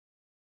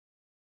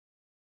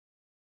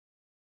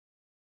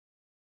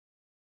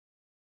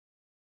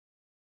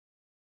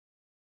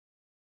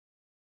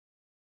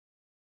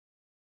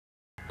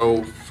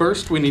So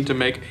first we need to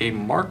make a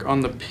mark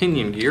on the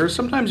pinion gear.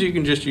 Sometimes you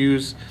can just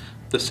use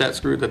the set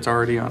screw that's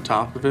already on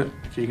top of it,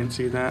 if you can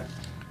see that.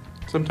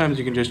 Sometimes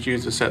you can just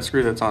use the set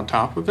screw that's on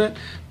top of it,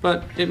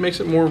 but it makes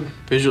it more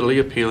visually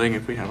appealing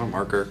if we have a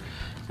marker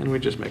and we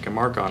just make a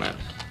mark on it.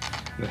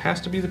 It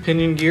has to be the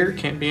pinion gear, it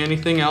can't be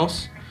anything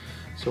else.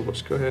 So we'll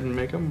just go ahead and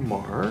make a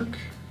mark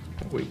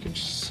that we can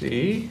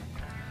see.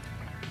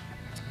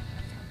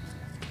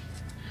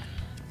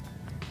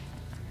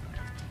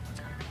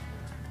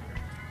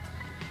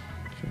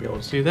 Should be able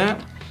to see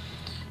that.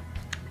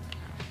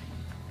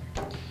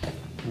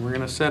 And we're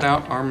going to set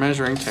out our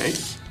measuring tape.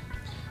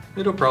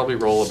 It'll probably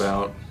roll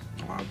about,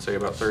 I'd say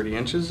about 30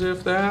 inches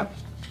if that.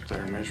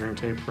 There's our measuring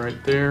tape right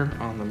there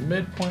on the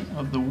midpoint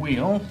of the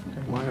wheel.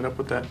 Line it up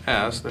with that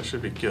S, that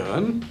should be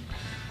good.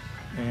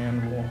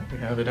 And we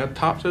have it at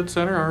top dead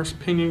center, our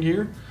pinion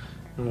gear.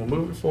 And we'll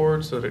move it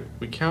forward so that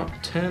we count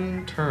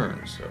 10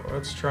 turns. So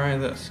let's try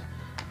this.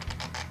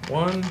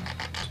 1,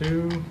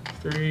 2,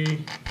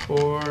 3,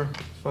 4,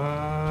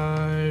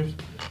 5,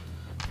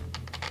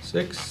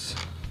 6,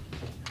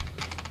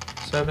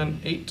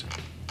 7, 8,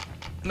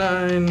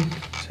 9,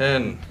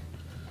 10.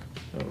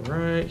 So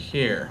right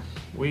here,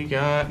 we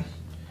got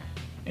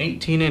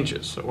 18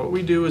 inches. So what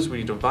we do is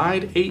we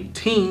divide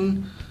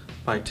 18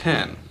 by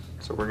 10.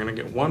 So we're gonna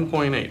get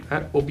 1.8.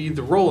 That will be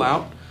the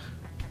rollout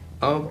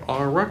of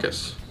our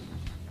ruckus.